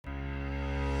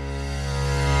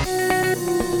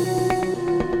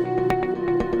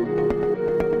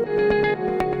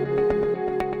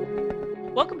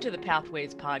to the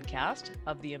Pathways podcast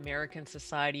of the American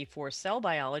Society for Cell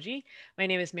Biology. My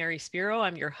name is Mary Spiro.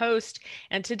 I'm your host,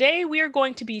 and today we are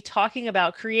going to be talking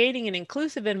about creating an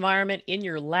inclusive environment in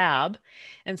your lab.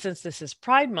 And since this is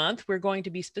Pride Month, we're going to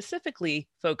be specifically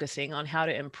focusing on how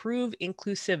to improve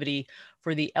inclusivity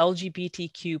for the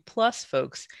LGBTQ plus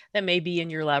folks that may be in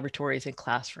your laboratories and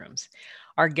classrooms.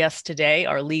 Our guests today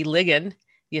are Lee Ligon,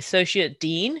 the Associate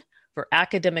Dean for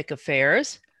Academic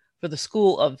Affairs for the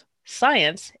School of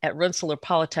Science at Rensselaer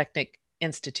Polytechnic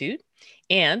Institute,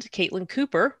 and Caitlin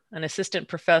Cooper, an assistant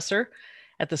professor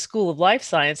at the School of Life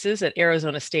Sciences at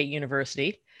Arizona State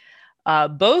University.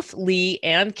 Both Lee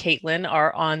and Caitlin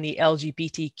are on the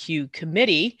LGBTQ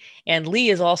committee, and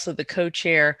Lee is also the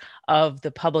co-chair of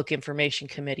the Public Information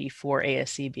Committee for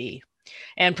ASCB.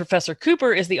 And Professor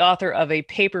Cooper is the author of a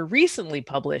paper recently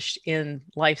published in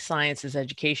Life Sciences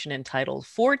Education entitled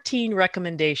 14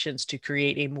 Recommendations to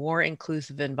Create a More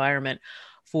Inclusive Environment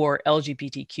for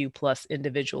LGBTQ plus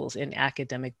individuals in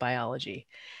Academic Biology.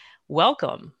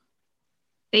 Welcome.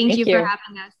 Thank you for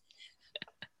having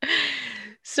us.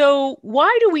 So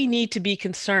why do we need to be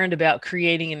concerned about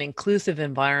creating an inclusive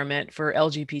environment for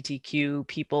LGBTQ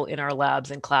people in our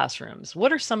labs and classrooms?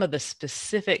 What are some of the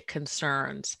specific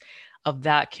concerns of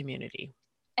that community?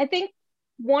 I think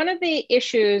one of the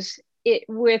issues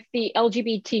with the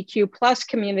LGBTQ plus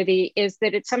community is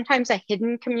that it's sometimes a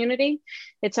hidden community.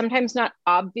 It's sometimes not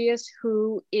obvious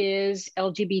who is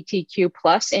LGBTQ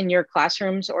plus in your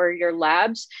classrooms or your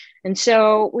labs. And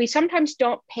so we sometimes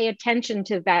don't pay attention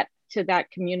to that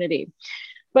community.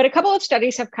 But a couple of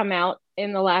studies have come out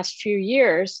in the last few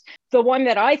years. The one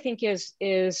that I think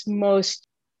is most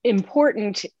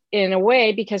important in a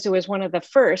way, because it was one of the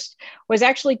first, was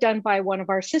actually done by one of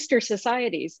our sister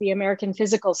societies, the American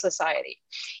Physical Society.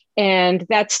 And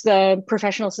that's the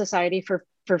professional society for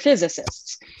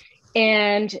physicists.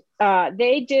 And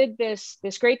they did this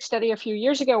great study a few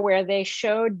years ago where they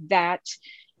showed that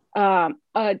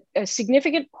a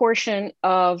significant portion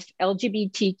of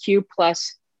LGBTQ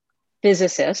plus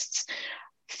physicists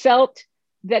felt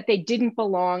that they didn't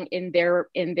belong in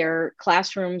their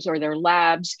classrooms or their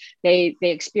labs. They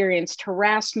experienced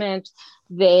harassment.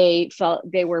 They felt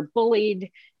they were bullied,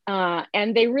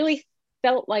 and they really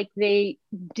felt like they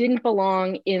didn't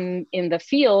belong in the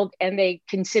field, and they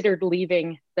considered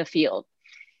leaving the field.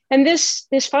 And this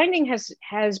finding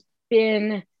has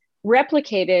been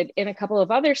replicated in a couple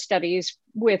of other studies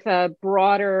with a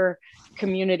broader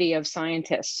community of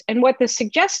scientists. And what this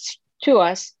suggests to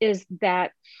us is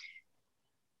that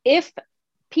if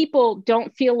people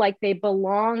don't feel like they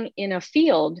belong in a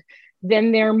field,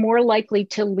 then they're more likely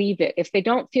to leave it. If they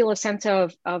don't feel a sense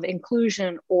of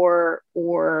inclusion or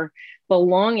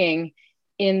belonging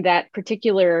in that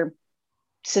particular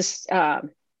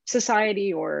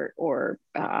society or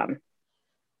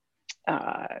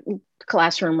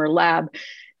classroom or lab,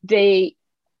 they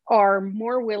are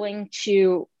more willing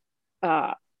to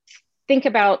think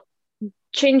about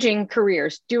changing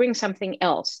careers, doing something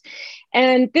else.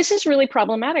 And this is really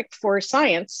problematic for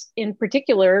science, in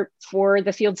particular for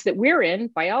the fields that we're in,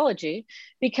 biology,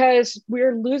 because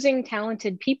we're losing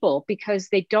talented people because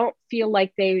they don't feel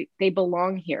like they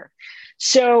belong here.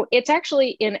 So it's actually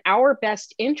in our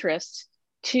best interest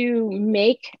to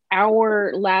make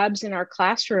our labs and our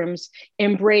classrooms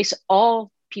embrace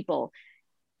all people,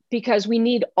 because we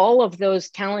need all of those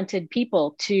talented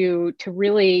people to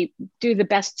really do the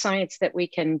best science that we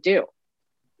can do.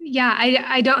 Yeah,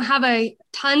 I don't have a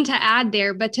ton to add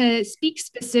there, but to speak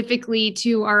specifically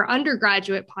to our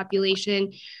undergraduate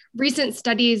population, recent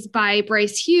studies by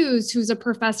Bryce Hughes, who's a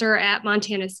professor at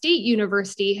Montana State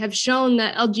University, have shown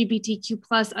that LGBTQ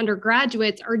plus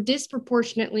undergraduates are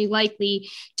disproportionately likely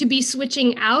to be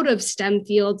switching out of STEM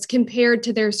fields compared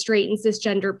to their straight and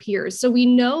cisgender peers. So we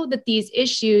know that these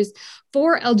issues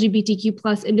for LGBTQ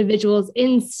plus individuals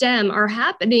in STEM are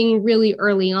happening really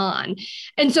early on.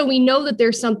 And so we know that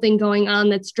there's something going on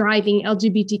that's driving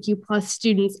LGBTQ plus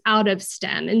students out of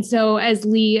STEM. And so as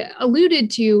Lee alluded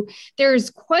to, there's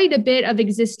quite a bit of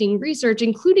existing research,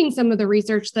 including some of the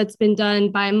research that's been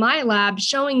done by my lab,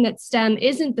 showing that STEM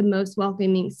isn't the most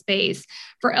welcoming space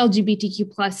for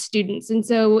LGBTQ plus students. And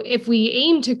so if we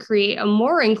aim to create a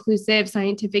more inclusive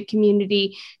scientific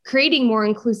community, creating more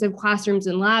inclusive classrooms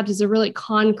and labs is a really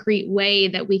concrete way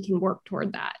that we can work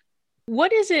toward that.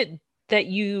 What is it that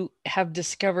you have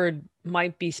discovered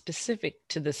might be specific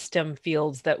to the STEM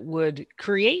fields that would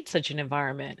create such an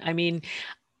environment? I mean,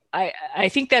 I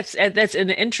think that's an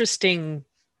interesting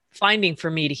finding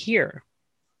for me to hear.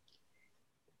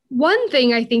 One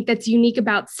thing I think that's unique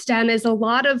about STEM is a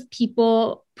lot of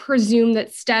people presume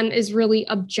that STEM is really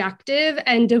objective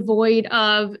and devoid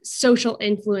of social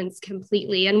influence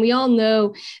completely. And we all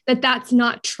know that that's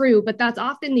not true, but that's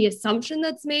often the assumption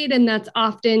that's made. And that's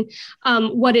often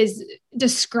what is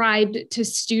described to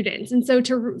students. And so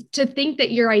to think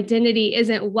that your identity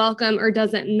isn't welcome or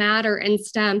doesn't matter in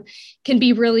STEM can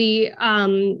be really,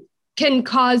 can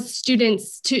cause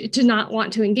students to not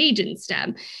want to engage in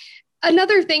STEM.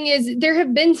 Another thing is there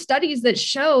have been studies that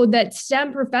show that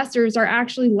STEM professors are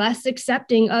actually less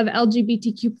accepting of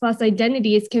LGBTQ plus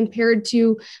identities compared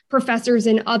to professors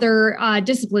in other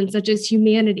disciplines such as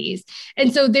humanities.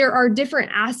 And so there are different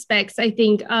aspects, I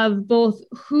think, of both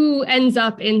who ends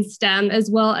up in STEM as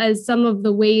well as some of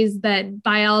the ways that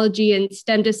biology and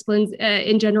STEM disciplines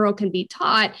in general can be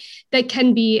taught that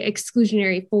can be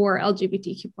exclusionary for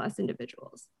LGBTQ plus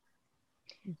individuals.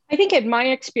 I think in my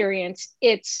experience,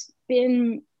 it's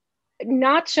been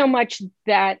not so much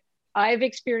that I've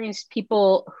experienced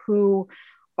people who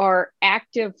are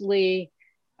actively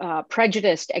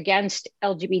prejudiced against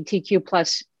LGBTQ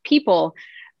plus people,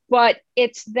 but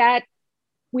it's that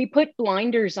we put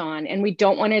blinders on and we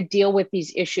don't want to deal with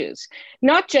these issues,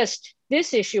 not just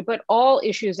this issue, but all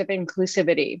issues of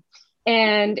inclusivity.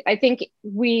 And I think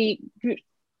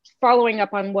following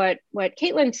up on what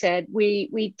Caitlin said,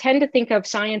 we tend to think of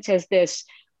science as this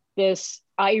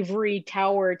ivory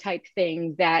tower type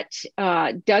thing that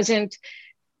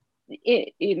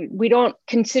we don't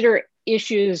consider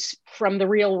issues from the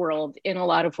real world in a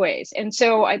lot of ways. And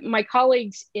so my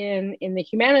colleagues in the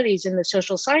humanities and the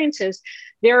social sciences,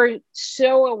 they're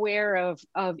so aware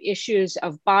of issues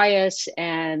of bias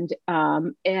and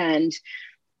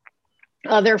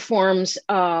other forms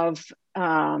of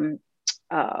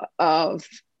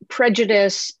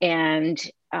prejudice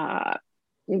and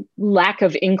lack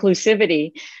of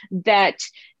inclusivity, that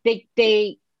they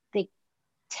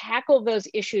tackle those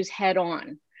issues head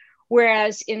on.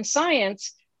 Whereas in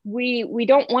science, we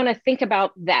don't want to think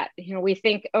about that. We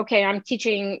think, okay, I'm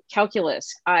teaching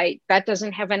calculus. That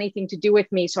doesn't have anything to do with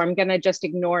me, so I'm going to just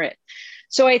ignore it.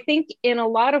 So I think in a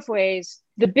lot of ways,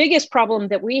 the biggest problem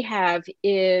that we have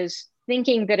is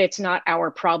thinking that it's not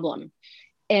our problem,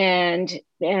 and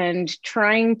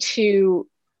trying to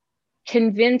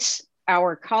convince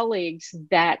our colleagues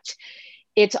that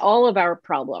it's all of our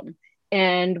problem.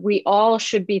 And we all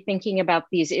should be thinking about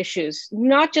these issues,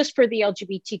 not just for the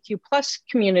LGBTQ plus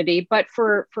community, but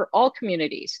for all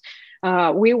communities.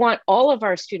 We want all of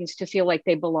our students to feel like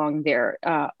they belong there.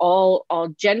 All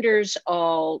genders,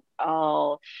 all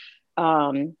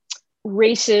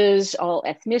races, all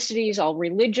ethnicities, all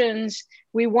religions.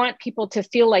 We want people to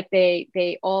feel like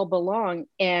they all belong.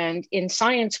 And in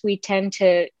science, we tend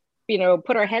to,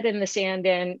 put our head in the sand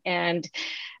and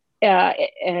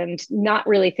not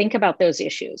really think about those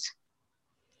issues.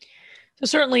 So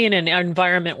certainly in an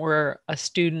environment where a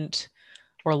student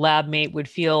or lab mate would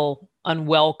feel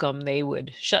unwelcome, they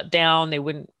would shut down, they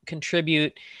wouldn't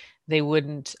contribute, they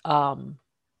wouldn't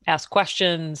ask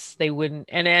questions, they wouldn't,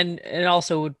 and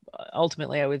also would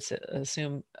ultimately, I would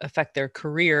assume, affect their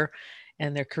career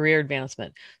and their career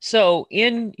advancement. So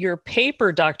in your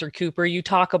paper, Dr. Cooper, you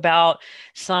talk about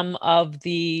some of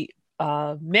the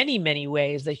many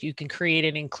ways that you can create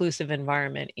an inclusive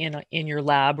environment in your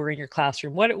lab or in your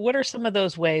classroom. What are some of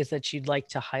those ways that you'd like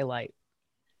to highlight?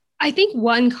 I think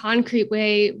one concrete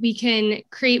way we can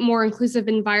create more inclusive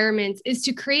environments is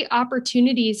to create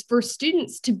opportunities for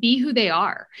students to be who they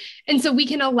are. And so we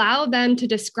can allow them to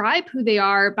describe who they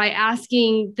are by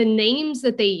asking the names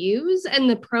that they use and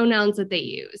the pronouns that they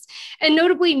use. And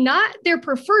notably, not their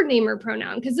preferred name or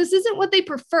pronoun, because this isn't what they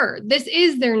prefer. This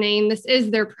is their name, this is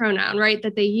their pronoun, right,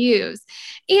 that they use.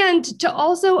 And to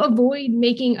also avoid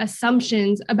making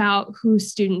assumptions about who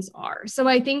students are. So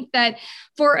I think that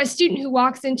for a student who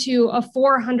walks into a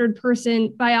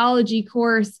 400-person biology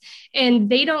course and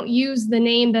they don't use the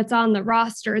name that's on the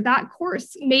roster, that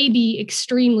course may be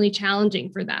extremely challenging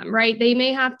for them, right? They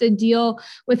may have to deal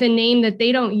with a name that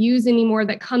they don't use anymore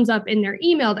that comes up in their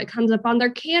email, that comes up on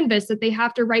their Canvas, that they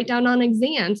have to write down on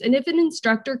exams. And if an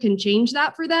instructor can change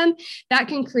that for them, that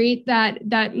can create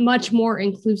that much more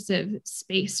inclusive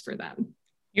space for them.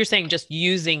 You're saying just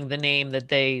using the name that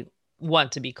they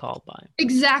want to be called by.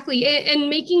 Exactly. And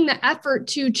making the effort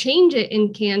to change it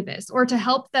in Canvas or to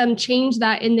help them change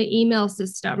that in the email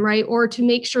system, right? Or to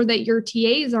make sure that your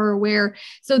TAs are aware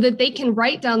so that they can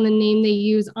write down the name they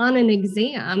use on an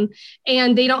exam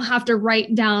and they don't have to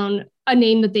write down a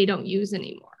name that they don't use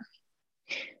anymore.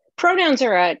 Pronouns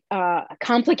are a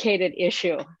complicated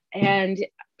issue, and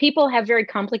people have very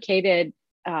complicated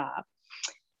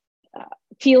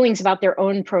feelings about their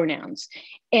own pronouns.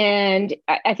 And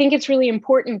I think it's really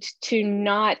important to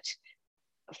not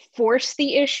force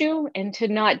the issue and to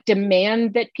not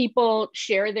demand that people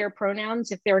share their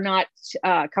pronouns if they're not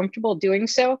comfortable doing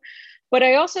so. But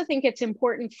I also think it's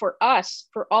important for us,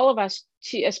 for all of us,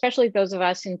 to, especially those of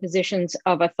us in positions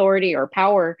of authority or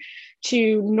power,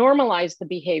 to normalize the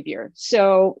behavior.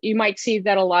 So you might see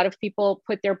that a lot of people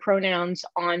put their pronouns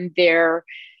on their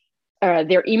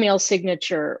email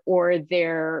signature or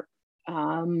their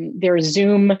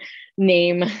Zoom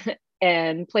name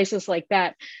and places like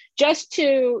that, just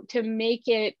to make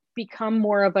it become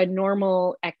more of a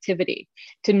normal activity,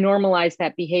 to normalize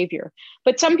that behavior.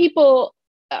 But some people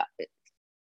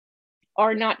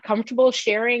are not comfortable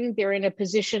sharing. They're in a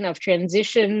position of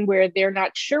transition where they're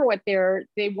not sure what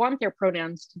they want their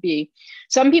pronouns to be.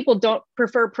 Some people don't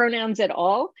prefer pronouns at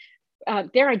all.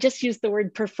 I just used the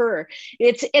word prefer.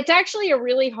 It's actually a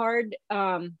really hard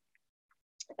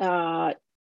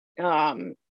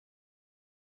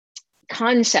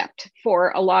concept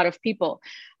for a lot of people.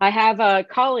 I have a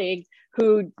colleague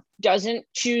who doesn't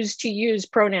choose to use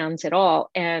pronouns at all,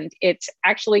 and it's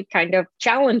actually kind of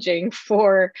challenging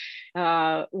for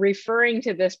referring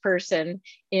to this person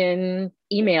in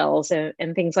emails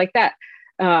and things like that.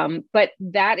 But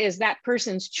that is that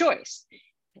person's choice.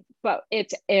 But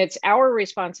it's our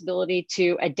responsibility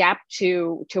to adapt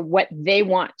to what they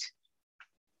want.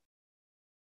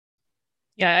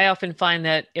 Yeah, I often find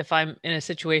that if I'm in a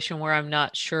situation where I'm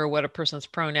not sure what a person's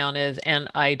pronoun is and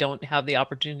I don't have the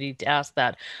opportunity to ask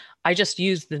that, I just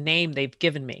use the name they've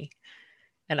given me,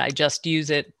 and I just use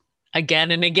it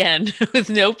again and again with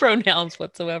no pronouns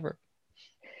whatsoever.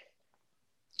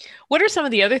 What are some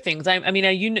of the other things? I mean,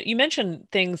 you mentioned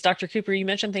things, Dr. Cooper, you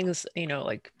mentioned things,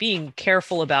 like being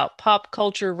careful about pop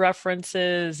culture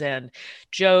references and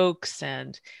jokes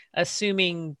and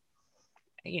assuming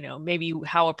maybe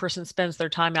how a person spends their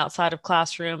time outside of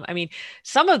classroom. I mean,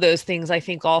 some of those things I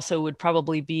think also would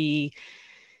probably be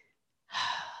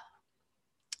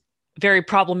very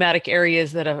problematic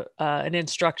areas that an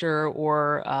instructor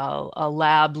or a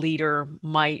lab leader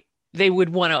they would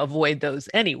want to avoid those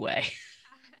anyway.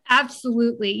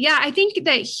 Absolutely. Yeah, I think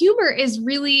that humor is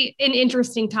really an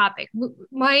interesting topic.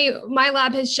 My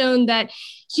lab has shown that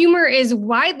humor is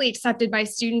widely accepted by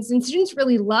students, and students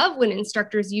really love when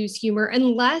instructors use humor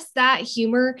unless that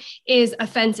humor is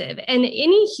offensive. And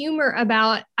any humor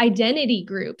about identity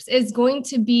groups is going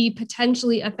to be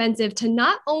potentially offensive to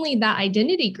not only that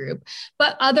identity group,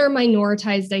 but other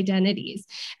minoritized identities.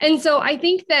 And so I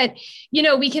think that,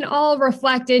 we can all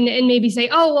reflect and maybe say,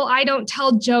 oh, well, I don't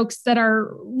tell jokes that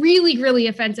are really, really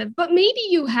offensive, but maybe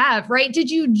you have, right?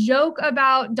 Did you joke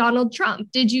about Donald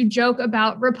Trump? Did you joke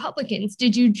about Republicans?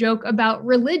 Did you joke about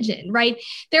religion, right?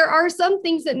 There are some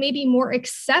things that may be more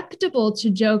acceptable to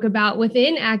joke about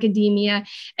within academia,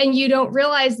 and you don't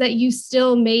realize that you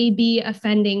still may be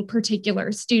offending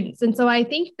particular students. And so I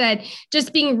think that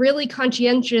just being really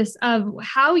conscientious of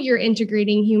how you're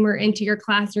integrating humor into your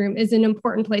classroom is an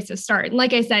important place to start. And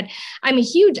like I said, I'm a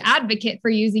huge advocate for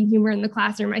using humor in the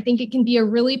classroom. I think it can be a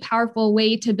really powerful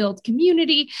way to build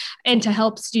community and to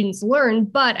help students learn.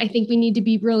 But I think we need to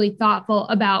be really thoughtful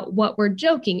about what we're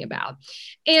joking about.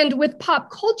 And with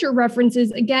pop culture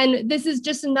references, again, this is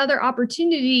just another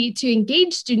opportunity to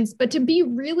engage students, but to be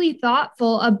really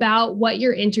thoughtful about what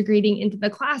you're integrating into the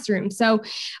classroom. So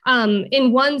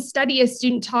in one study, a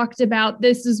student talked about,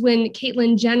 this is when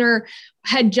Caitlyn Jenner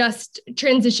had just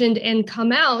transitioned and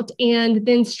come out, and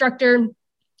the instructor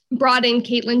brought in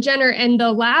Caitlyn Jenner, and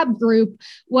the lab group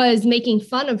was making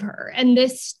fun of her. And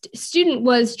this student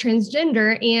was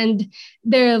transgender, and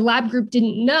the lab group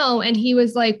didn't know. And he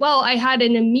was like, well, I had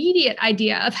an immediate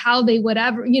idea of how they would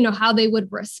how they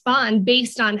would respond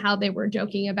based on how they were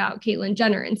joking about Caitlyn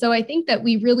Jenner. And so I think that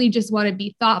we really just want to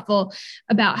be thoughtful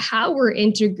about how we're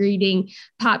integrating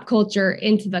pop culture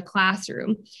into the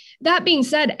classroom. That being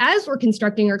said, as we're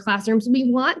constructing our classrooms, we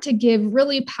want to give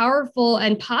really powerful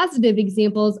and positive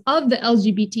examples of the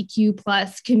LGBTQ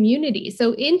plus community.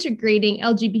 So integrating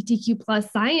LGBTQ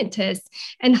plus scientists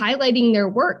and highlighting their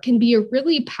work can be a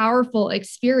really powerful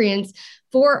experience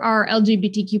for our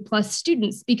LGBTQ plus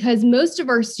students, because most of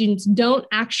our students don't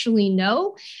actually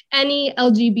know any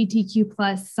LGBTQ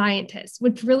plus scientists,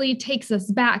 which really takes us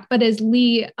back. But as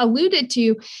Lee alluded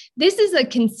to, this is a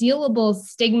concealable,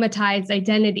 stigmatized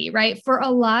identity, right? For a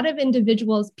lot of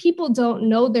individuals, people don't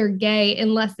know they're gay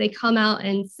unless they come out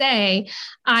and say,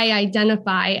 I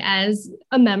identify as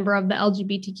a member of the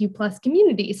LGBTQ plus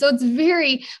community. So it's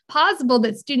very possible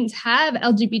that students have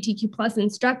LGBTQ plus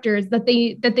instructors that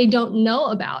they don't know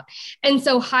know about. And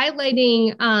so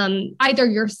highlighting either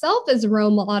yourself as a role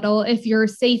model, if you're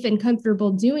safe and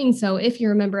comfortable doing so, if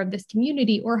you're a member of this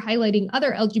community, or highlighting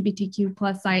other LGBTQ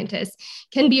plus scientists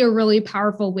can be a really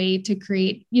powerful way to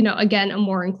create, again, a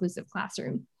more inclusive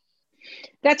classroom.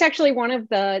 That's actually one of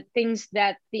the things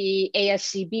that the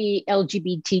ASCB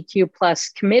LGBTQ plus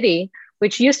committee,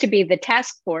 which used to be the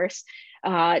task force,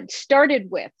 started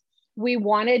with. We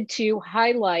wanted to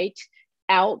highlight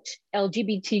out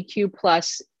LGBTQ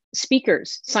plus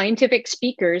speakers, scientific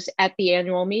speakers at the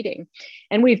annual meeting.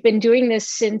 And we've been doing this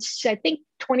since, I think,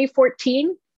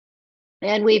 2014.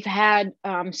 And we've had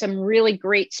some really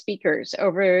great speakers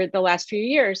over the last few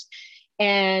years.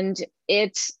 And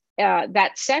it's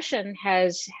that session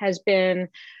has been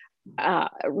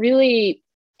really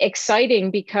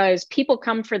exciting because people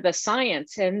come for the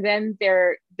science, and then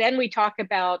we talk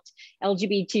about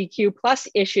LGBTQ plus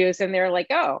issues, and they're like,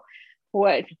 oh,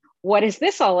 what is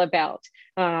this all about?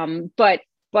 But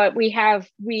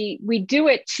we do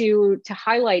it to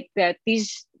highlight that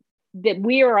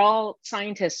we are all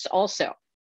scientists also.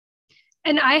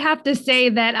 And I have to say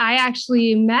that I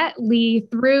actually met Lee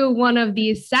through one of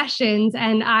these sessions,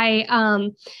 and I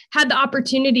had the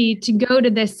opportunity to go to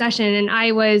this session. And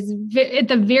I was at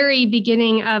the very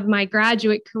beginning of my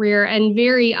graduate career and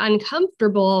very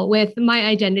uncomfortable with my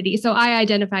identity. So I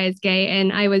identify as gay,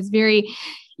 and I was very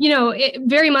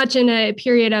much in a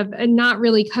period of not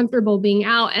really comfortable being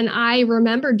out. And I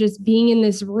remember just being in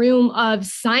this room of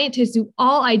scientists who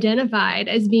all identified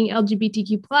as being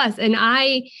LGBTQ plus. And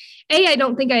I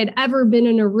don't think I had ever been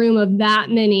in a room of that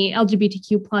many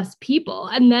LGBTQ plus people.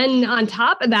 And then on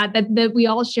top of that we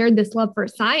all shared this love for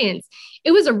science.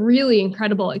 It was a really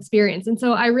incredible experience. And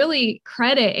so I really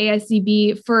credit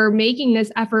ASCB for making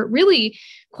this effort really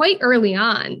quite early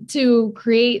on to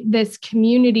create this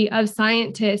community of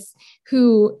scientists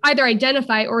who either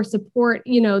identify or support,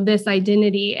 this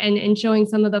identity, and showing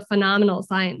some of the phenomenal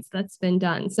science that's been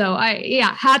done. So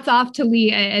hats off to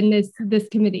Lee and this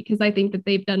committee, because I think that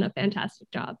they've done a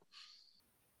fantastic job.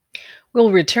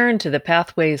 We'll return to the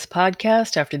Pathways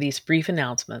podcast after these brief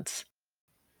announcements.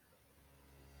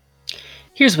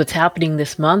 Here's what's happening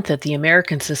this month at the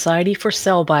American Society for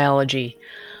Cell Biology.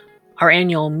 Our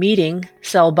annual meeting,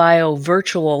 Cell Bio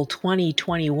Virtual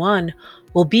 2021,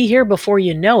 will be here before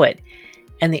you know it,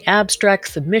 and the abstract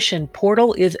submission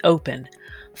portal is open.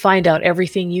 Find out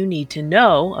everything you need to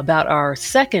know about our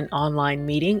second online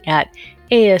meeting at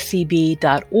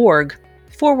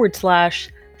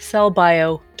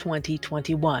ascb.org/cellbio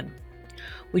 2021.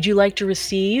 Would you like to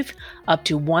receive up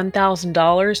to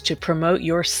 $1,000 to promote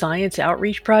your science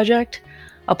outreach project?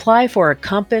 Apply for a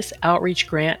Compass Outreach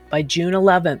Grant by June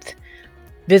 11th.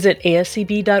 Visit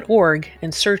ascb.org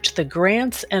and search the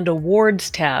Grants and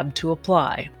Awards tab to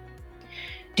apply.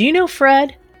 Do you know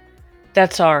FRED?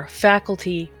 That's our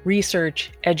Faculty,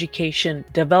 Research, Education,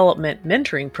 Development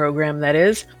Mentoring program, that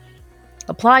is.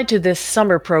 Apply to this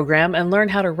summer program and learn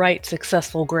how to write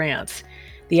successful grants.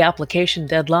 The application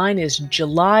deadline is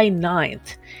July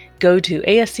 9th. Go to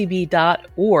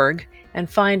ascb.org and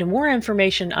find more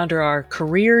information under our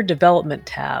Career Development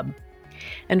tab.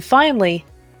 And finally,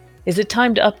 is it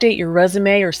time to update your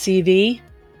resume or CV?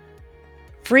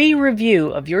 Free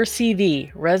review of your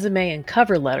CV, resume, and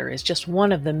cover letter is just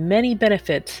one of the many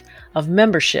benefits of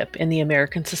membership in the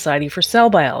American Society for Cell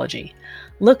Biology.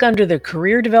 Look under the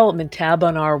Career Development tab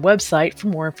on our website for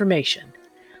more information.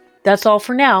 That's all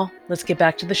for now. Let's get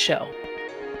back to the show.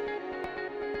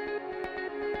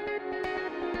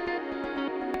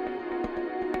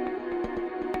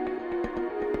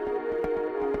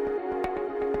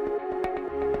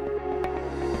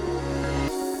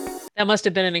 That must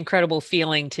have been an incredible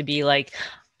feeling to be like,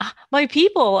 my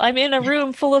people, I'm in a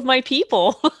room full of my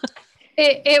people.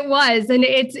 It was, and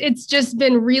it's just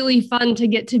been really fun to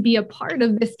get to be a part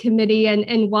of this committee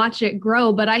and watch it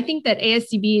grow. But I think that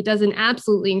ASCB does an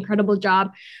absolutely incredible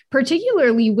job,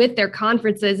 particularly with their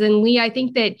conferences. And Lee, I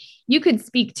think that you could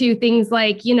speak to things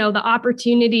like, the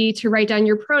opportunity to write down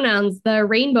your pronouns, the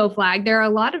rainbow flag. There are a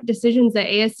lot of decisions that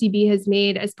ASCB has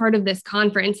made as part of this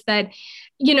conference that,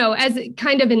 as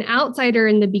kind of an outsider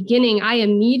in the beginning, I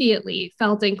immediately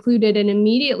felt included and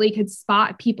immediately could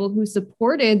spot people who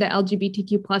supported the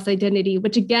LGBTQ plus identity,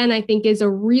 which again, I think is a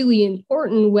really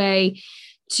important way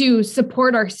to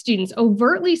support our students.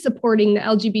 Overtly supporting the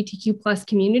LGBTQ plus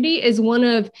community is one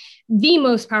of the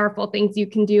most powerful things you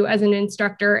can do as an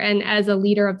instructor and as a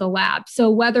leader of the lab. So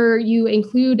whether you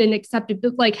include an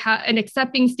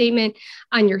accepting statement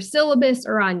on your syllabus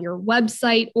or on your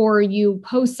website, or you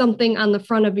post something on the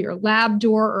front of your lab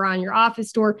door or on your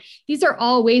office door, these are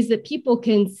all ways that people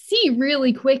can see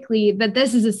really quickly that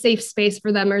this is a safe space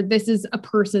for them, or this is a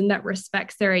person that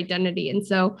respects their identity. And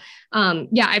so,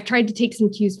 I've tried to take some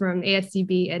cues from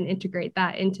ASCB and integrate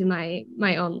that into my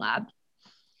own lab.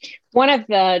 One of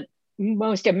the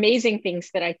most amazing things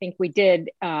that I think we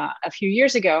did a few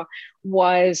years ago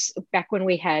was back when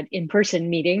we had in-person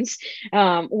meetings.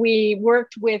 We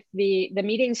worked with the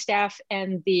meeting staff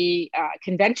and the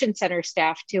convention center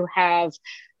staff to have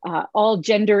all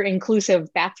gender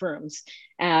inclusive bathrooms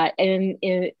in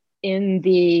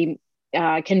the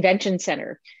convention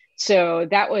center. So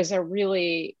that was a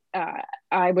really,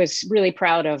 I was really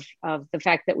proud of the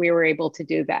fact that we were able to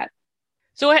do that.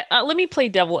 So let me play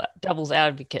devil's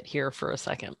advocate here for a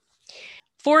second.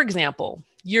 For example,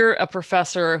 you're a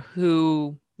professor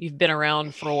who you've been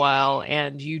around for a while,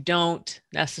 and you don't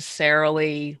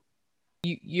necessarily,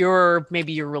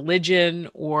 maybe your religion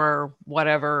or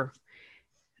whatever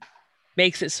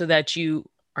makes it so that you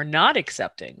are not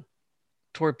accepting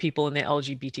toward people in the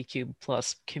LGBTQ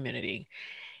plus community,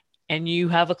 and you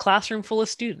have a classroom full of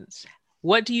students.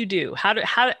 What do you do? How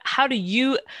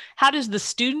does the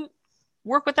student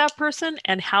work with that person,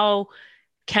 and how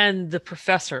can the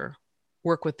professor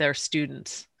work with their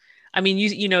students? I mean,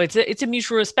 it's a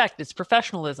mutual respect, it's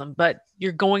professionalism, but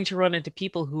you're going to run into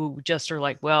people who just are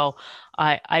like, well,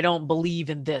 I don't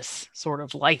believe in this sort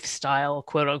of lifestyle,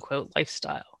 quote unquote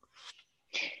lifestyle.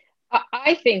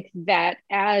 I think that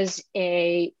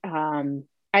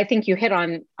I think you hit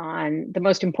on the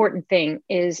most important thing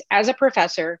is, as a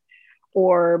professor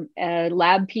or a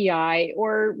lab PI,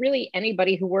 or really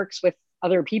anybody who works with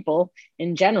other people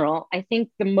in general, I think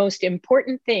the most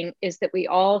important thing is that we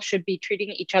all should be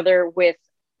treating each other with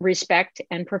respect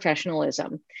and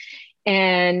professionalism.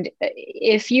 And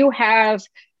if you have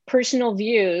personal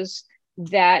views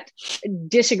that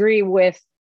disagree with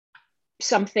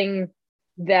something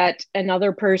that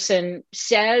another person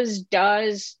says,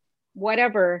 does,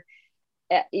 whatever,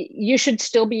 you should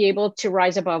still be able to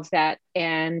rise above that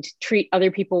and treat other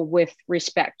people with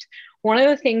respect. One of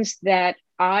the things that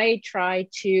I try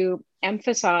to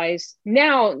emphasize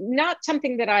now, not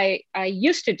something that I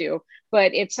used to do,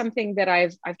 but it's something that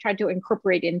I've tried to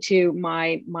incorporate into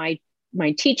my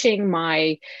teaching,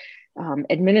 my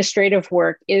administrative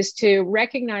work, is to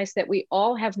recognize that we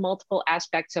all have multiple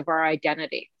aspects of our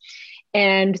identity.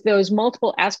 And those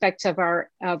multiple aspects of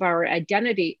our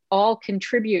identity all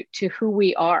contribute to who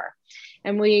we are.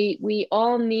 And we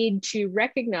all need to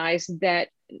recognize that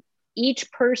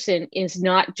each person is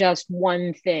not just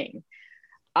one thing.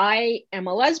 I am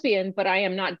a lesbian, but I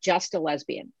am not just a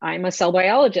lesbian. I'm a cell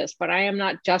biologist, but I am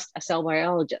not just a cell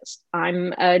biologist.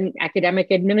 I'm an academic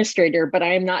administrator, but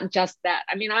I am not just that.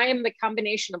 I mean, I am the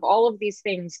combination of all of these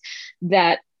things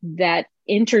that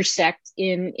intersect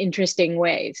in interesting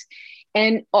ways.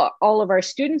 And all of our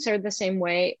students are the same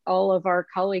way. All of our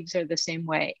colleagues are the same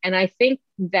way. And I think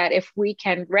that if we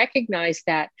can recognize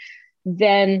that,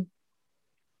 then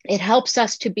it helps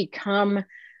us to become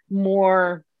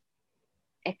more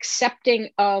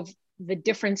accepting of the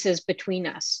differences between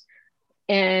us.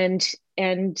 And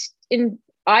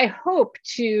I hope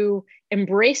to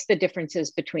embrace the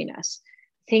differences between us.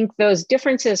 I think those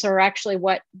differences are actually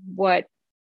what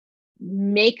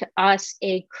make us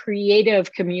a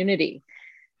creative community.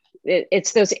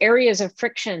 It's those areas of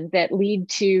friction that lead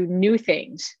to new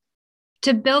things.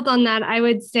 To build on that, I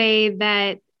would say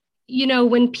that,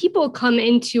 when people come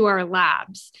into our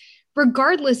labs,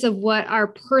 regardless of what our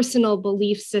personal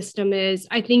belief system is,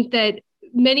 I think that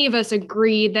many of us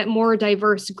agree that more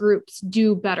diverse groups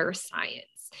do better science.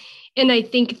 And I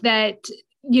think that,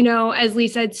 as Lee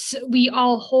said, we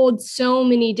all hold so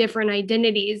many different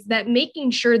identities that making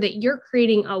sure that you're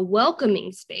creating a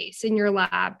welcoming space in your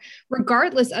lab,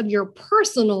 regardless of your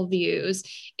personal views,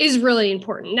 is really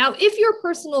important. Now, if your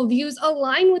personal views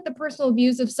align with the personal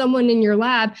views of someone in your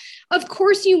lab, of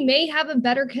course, you may have a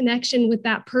better connection with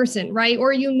that person, right?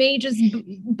 Or you may just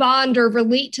bond or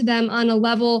relate to them on a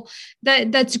level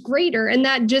that's greater. And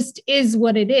that just is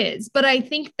what it is. But I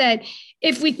think that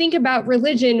if we think about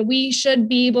religion, we should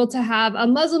be able to have a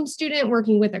Muslim student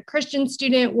working with a Christian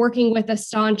student, working with a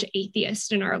staunch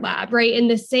atheist in our lab, right? In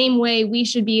the same way, we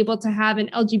should be able to have an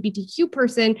LGBTQ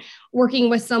person working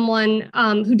with someone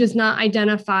who does not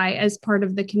identify as part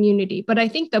of the community. But I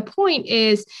think the point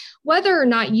is whether or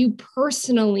not you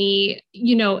personally,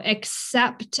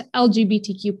 accept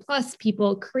LGBTQ plus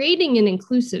people, creating an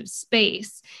inclusive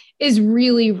space is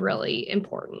really, really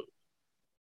important.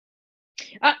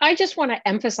 I just want to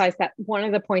emphasize that one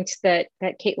of the points that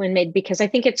Caitlin made, because I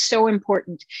think it's so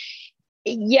important.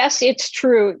 Yes, it's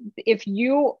true. If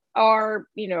you are,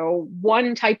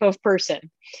 one type of person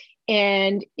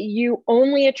and you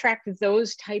only attract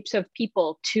those types of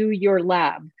people to your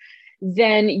lab,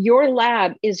 then your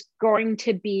lab is going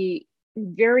to be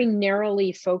very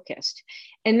narrowly focused.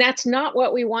 And that's not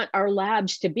what we want our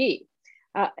labs to be.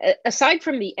 Aside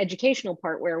from the educational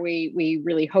part, where we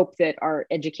really hope that our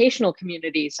educational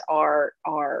communities are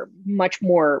much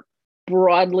more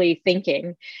broadly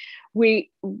thinking,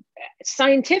 we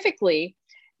scientifically,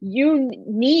 you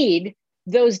need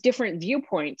those different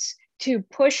viewpoints to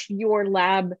push your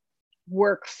lab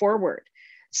work forward.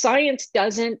 Science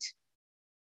doesn't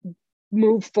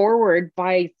move forward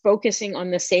by focusing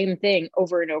on the same thing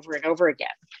over and over and over again.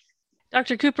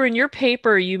 Dr. Cooper, in your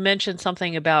paper, you mentioned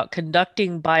something about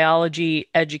conducting biology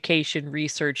education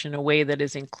research in a way that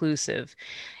is inclusive.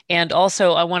 And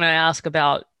also, I want to ask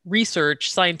about research,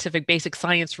 scientific, basic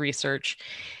science research.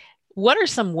 What are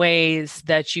some ways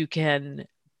that you can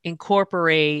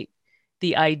incorporate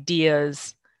the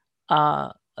ideas,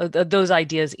 those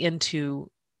ideas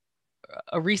into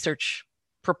a research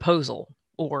proposal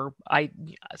or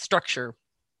structure?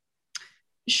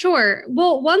 Sure.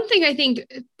 Well, one thing I think,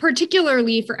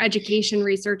 particularly for education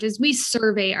research, is we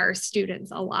survey our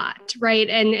students a lot, right?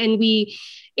 And we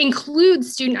include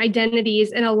student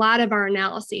identities in a lot of our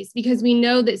analyses because we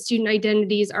know that student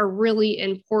identities are really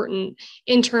important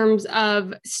in terms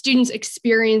of students'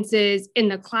 experiences in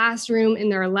the classroom, in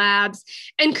their labs,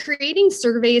 and creating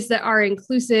surveys that are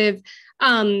inclusive.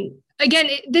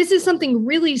 Again, this is something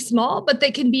really small, but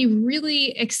that can be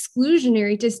really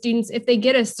exclusionary to students if they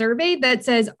get a survey that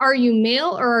says, are you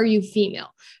male or are you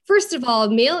female? First of all,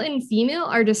 male and female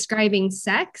are describing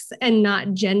sex and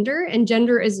not gender, and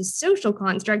gender is a social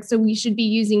construct. So we should be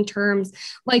using terms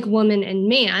like woman and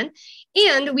man.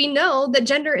 And we know that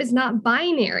gender is not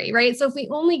binary, right? So if we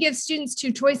only give students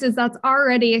two choices, that's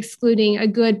already excluding a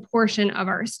good portion of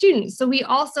our students. So we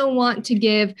also want to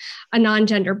give a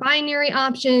non-gender binary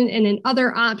option and an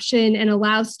other option and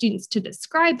allow students to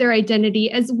describe their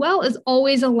identity, as well as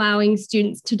always allowing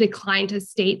students to decline to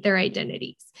state their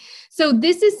identities. So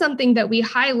this is something that we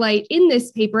highlight in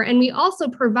this paper, and we also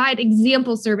provide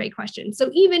example survey questions. So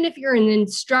even if you're an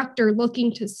instructor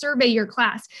looking to survey your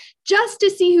class, just to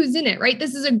see who's in it, right?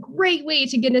 This is a great way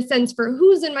to get a sense for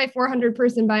who's in my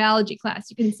 400-person biology class.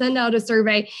 You can send out a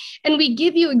survey, and we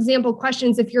give you example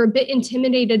questions if you're a bit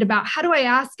intimidated about how do I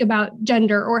ask about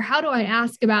gender or how do I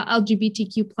ask about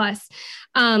LGBTQ plus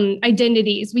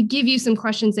identities. We give you some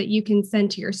questions that you can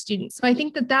send to your students. So I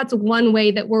think that that's one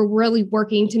way that we're really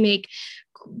working to make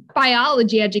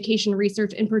biology education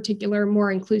research in particular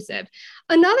more inclusive.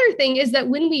 Another thing is that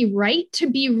when we write, to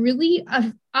be really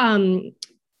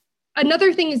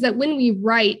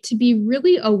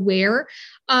aware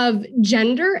of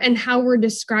gender and how we're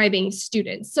describing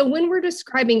students. So when we're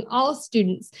describing all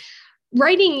students,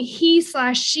 writing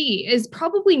he/she is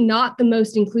probably not the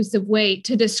most inclusive way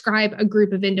to describe a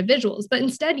group of individuals, but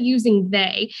instead using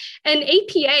they. And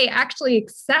APA actually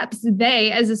accepts they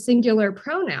as a singular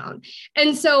pronoun.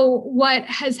 And so what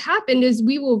has happened is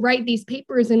we will write these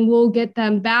papers and we'll get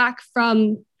them back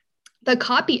from the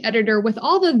copy editor with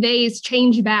all the theys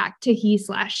changed back to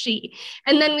he/she.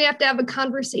 And then we have to have a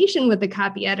conversation with the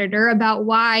copy editor about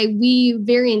why we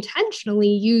very intentionally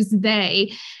use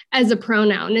they as a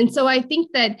pronoun. And so I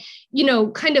think that,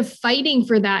 kind of fighting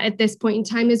for that at this point in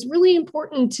time is really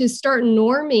important to start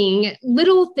norming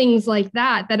little things like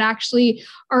that actually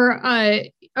are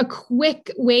a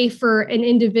quick way for an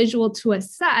individual to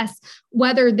assess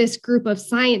whether this group of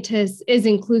scientists is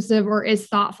inclusive or is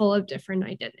thoughtful of different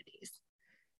identities.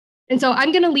 And so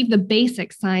I'm going to leave the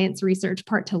basic science research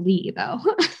part to Lee, though.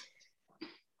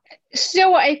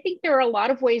 So I think there are a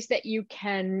lot of ways that you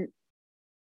can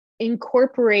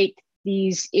incorporate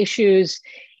these issues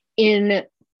in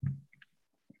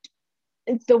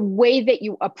the way that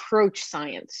you approach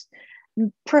science.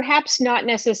 Perhaps not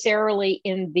necessarily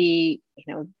in the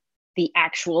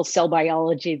actual cell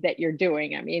biology that you're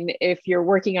doing. I mean, if you're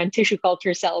working on tissue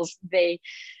culture cells, they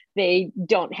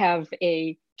don't have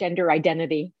a gender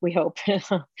identity, we hope.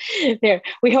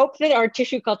 We hope that our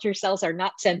tissue culture cells are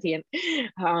not sentient.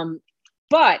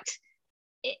 But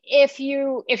if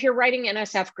you're writing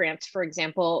NSF grants, for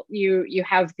example, you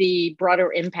have the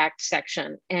broader impact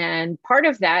section, and part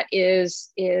of that is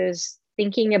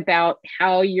thinking about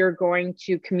how you're going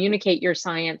to communicate your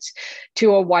science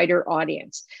to a wider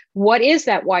audience. What is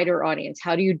that wider audience?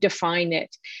 How do you define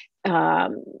it?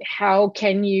 How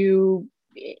can you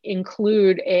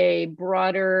include a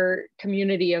broader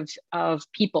community of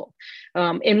people?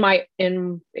 In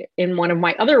one of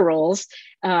my other roles,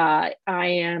 I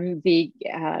am the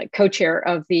co-chair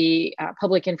of the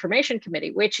Public Information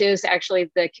Committee, which is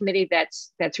actually the committee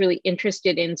that's really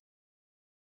interested in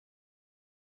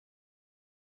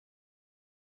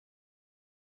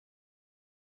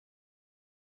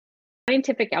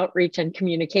scientific outreach and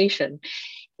communication.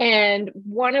 And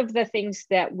one of the things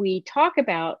that we talk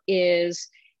about is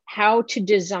how to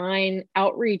design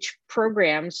outreach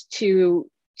programs to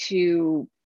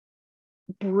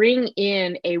bring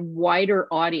in a wider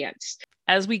audience.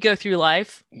 As we go through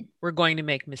life, we're going to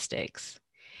make mistakes.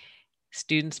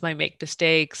 Students might make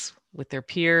mistakes with their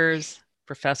peers.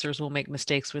 Professors will make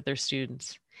mistakes with their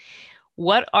students.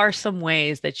 What are some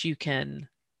ways that you can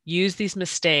use these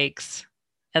mistakes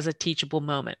as a teachable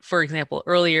moment? For example,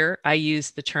 earlier I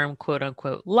used the term quote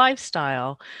unquote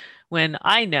lifestyle when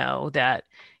I know that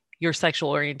your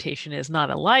sexual orientation is not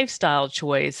a lifestyle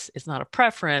choice, it's not a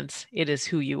preference, it is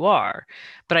who you are.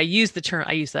 But I use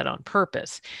that on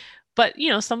purpose. But,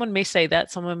 someone may say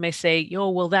that, someone may say,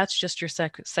 well, that's just your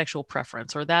sexual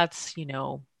preference, or that's,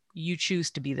 you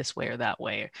choose to be this way or that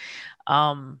way.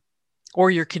 Or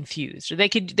you're confused, or they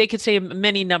could say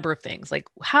many number of things. Like,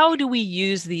 how do we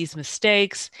use these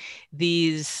mistakes,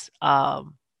 these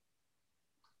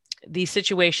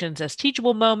situations as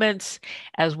teachable moments,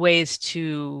 as ways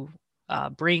to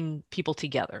bring people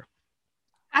together?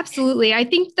 Absolutely. I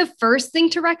think the first thing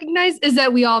to recognize is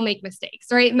that we all make mistakes,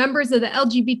 right? Members of the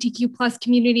LGBTQ plus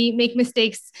community make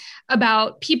mistakes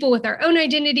about people with their own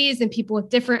identities and people with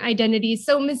different identities.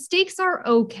 So mistakes are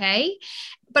okay.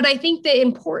 But I think the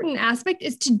important aspect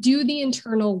is to do the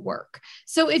internal work.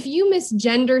 So if you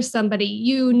misgender somebody,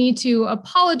 you need to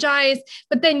apologize,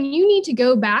 but then you need to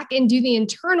go back and do the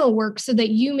internal work so that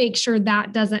you make sure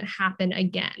that doesn't happen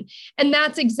again. And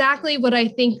that's exactly what I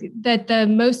think that the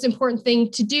most important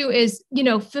thing to do is,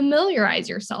 familiarize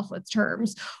yourself with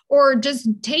terms, or just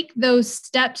take those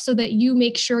steps so that you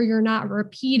make sure you're not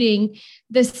repeating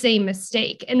the same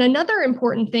mistake. And another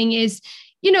important thing is,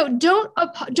 don't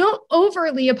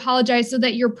overly apologize so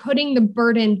that you're putting the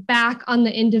burden back on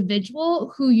the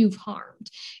individual who you've harmed,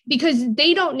 because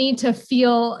they don't need to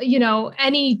feel,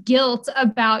 any guilt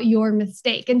about your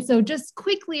mistake. And so just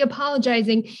quickly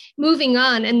apologizing, moving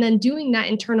on, and then doing that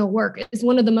internal work is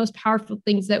one of the most powerful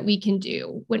things that we can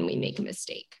do when we make a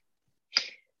mistake.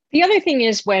 The other thing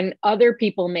is, when other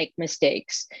people make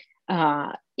mistakes,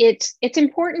 it's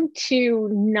important to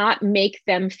not make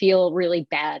them feel really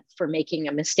bad for making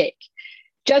a mistake.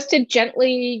 Just to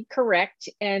gently correct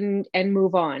and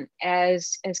move on.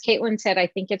 As Caitlin said, I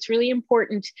think it's really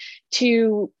important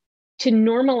to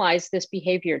normalize this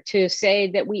behavior, to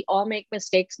say that we all make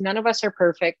mistakes, none of us are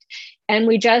perfect, and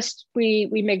we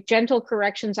make gentle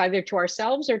corrections either to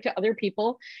ourselves or to other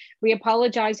people. We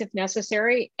apologize if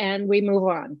necessary, and we move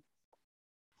on.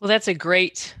 Well, that's a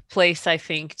great place, I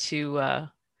think, to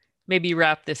maybe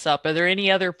wrap this up. Are there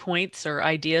any other points or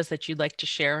ideas that you'd like to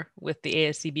share with the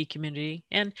ASCB community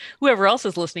and whoever else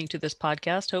is listening to this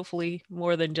podcast? Hopefully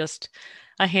more than just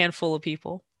a handful of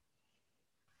people.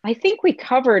 I think we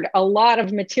covered a lot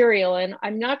of material, and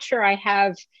I'm not sure I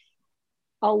have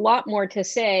a lot more to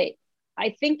say.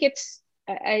 I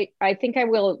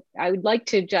would like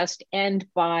to just end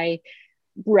by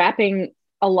wrapping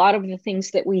a lot of the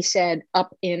things that we said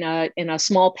up in a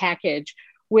small package,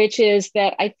 which is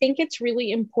that I think it's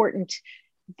really important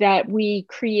that we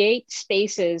create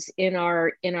spaces in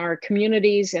our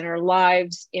communities, in our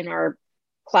lives, in our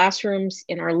classrooms,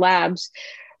 in our labs,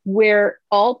 where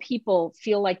all people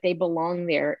feel like they belong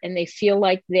there and they feel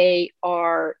like they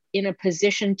are in a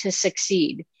position to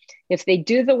succeed. If they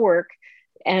do the work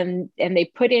and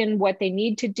they put in what they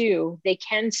need to do, they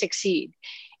can succeed.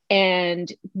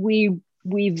 And we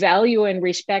value and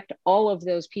respect all of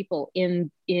those people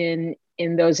in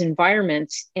those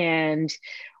environments, and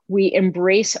we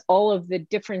embrace all of the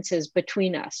differences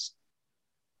between us.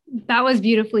 That was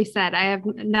beautifully said. I have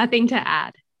nothing to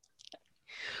add.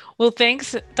 Well,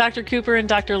 thanks, Dr. Cooper and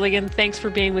Dr. Ligon. Thanks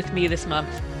for being with me this month.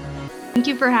 Thank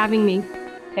you for having me.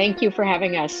 Thank you for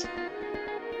having us.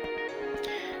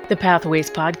 The Pathways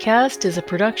Podcast is a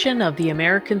production of the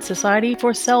American Society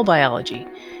for Cell Biology.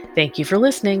 Thank you for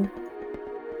listening.